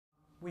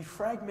we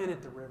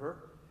fragmented the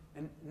river,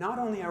 and not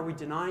only are we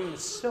denying the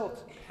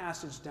silt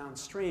passage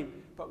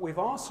downstream, but we've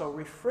also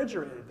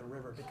refrigerated the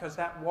river because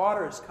that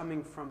water is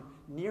coming from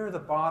near the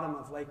bottom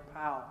of Lake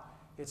Powell.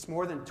 It's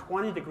more than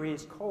 20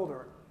 degrees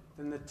colder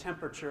than the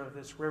temperature of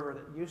this river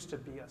that used to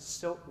be a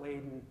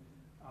silt-laden,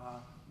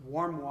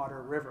 warm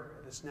water river.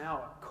 It is now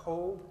a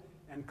cold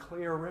and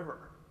clear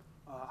river,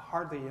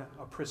 hardly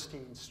a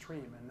pristine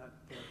stream. And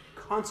the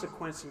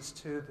consequences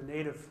to the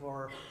native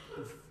flora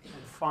and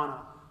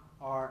fauna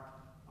are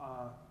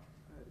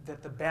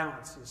that the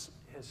balance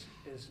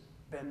has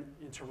been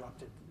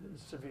interrupted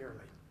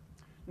severely.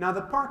 Now,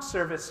 the Park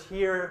Service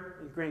here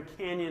in Grand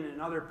Canyon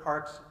and other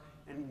parks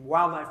and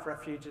wildlife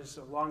refuges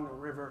along the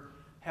river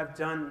have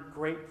done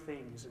great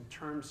things in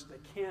terms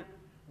they can't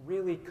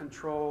really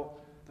control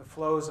the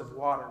flows of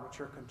water, which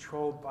are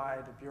controlled by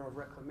the Bureau of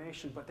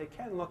Reclamation, but they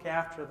can look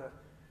after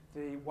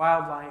the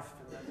wildlife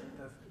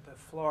and the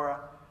flora,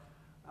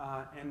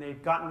 and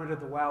they've gotten rid of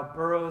the wild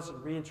burros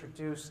and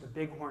reintroduced the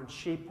bighorn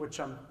sheep, which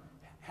I'm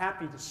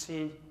happy to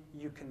see.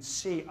 You can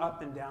see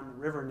up and down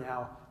the river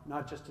now,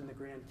 not just in the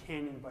Grand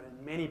Canyon, but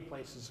in many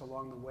places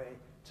along the way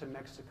to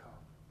Mexico.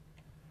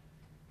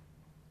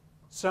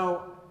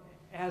 So,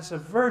 as a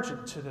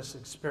virgin to this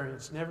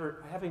experience,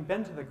 never having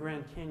been to the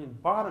Grand Canyon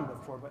bottom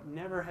before, but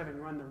never having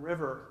run the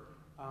river,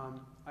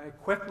 I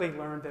quickly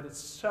learned that it's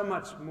so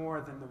much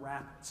more than the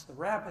rapids. The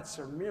rapids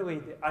are merely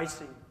the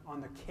icing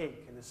on the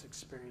cake in this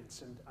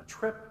experience, and a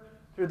trip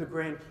through the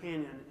Grand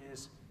Canyon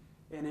is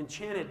an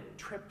enchanted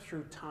trip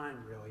through time,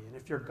 really. And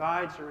if your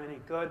guides are any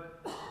good,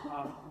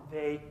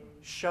 they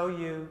show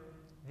you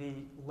the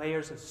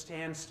layers of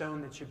sandstone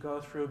that you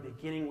go through,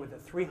 beginning with a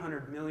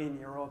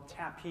 300-million-year-old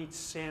Tapete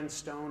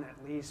sandstone at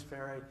Lee's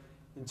Ferry,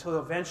 until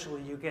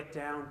eventually you get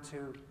down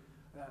to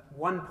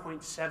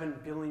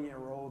 1.7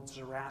 billion-year-old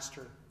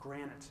Zoroaster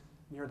granite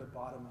near the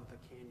bottom of the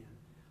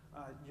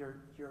canyon.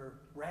 Your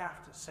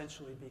raft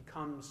essentially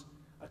becomes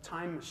a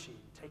time machine,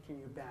 taking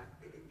you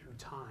back through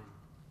time.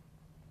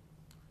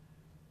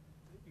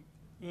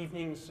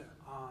 Evenings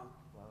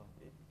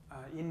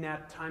in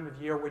that time of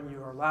year when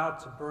you are allowed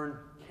to burn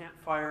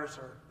campfires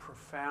are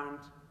profound.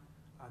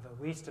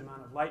 The least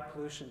amount of light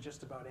pollution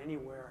just about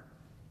anywhere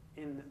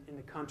in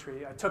the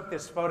country. I took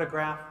this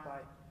photograph by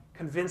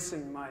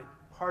convincing my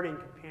partying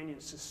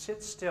companions to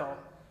sit still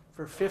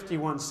for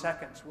 51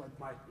 seconds with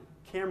my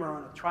camera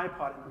on a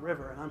tripod in the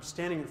river, and I'm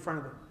standing in front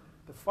of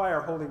the fire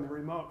holding the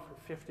remote for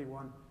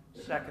 51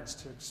 seconds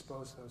to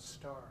expose those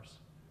stars.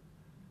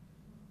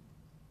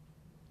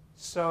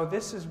 So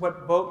this is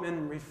what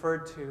Boatman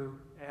referred to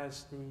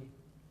as the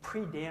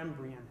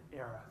pre-Dambrian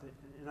era.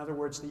 In other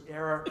words, the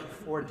era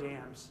before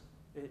dams.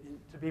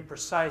 To be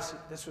precise,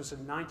 this was in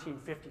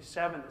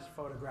 1957 this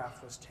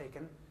photograph was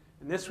taken,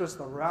 and this was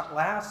the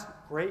last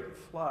great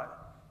flood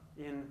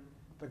in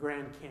the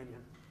Grand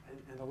Canyon,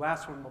 and the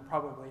last one we'll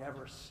probably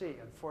ever see,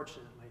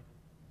 unfortunately.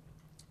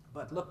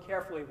 But look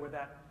carefully where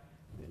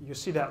you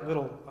see that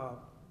little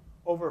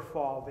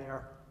overfall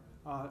there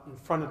in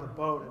front of the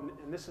boat,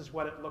 and this is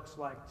what it looks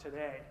like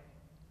today.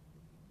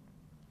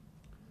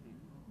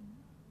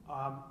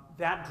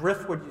 That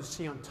driftwood you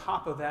see on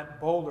top of that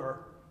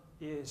boulder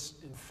is,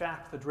 in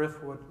fact, the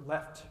driftwood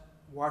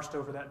washed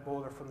over that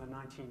boulder from the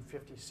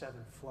 1957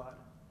 flood.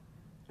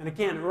 And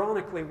again,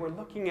 ironically, we're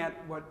looking at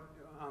what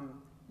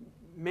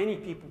many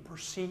people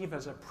perceive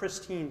as a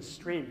pristine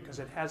stream because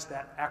it has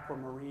that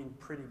aquamarine,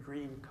 pretty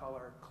green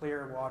color,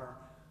 clear water.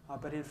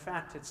 But in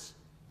fact, it's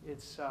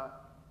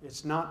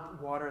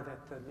not water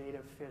that the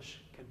native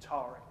fish can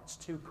tolerate. It's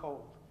too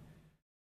cold.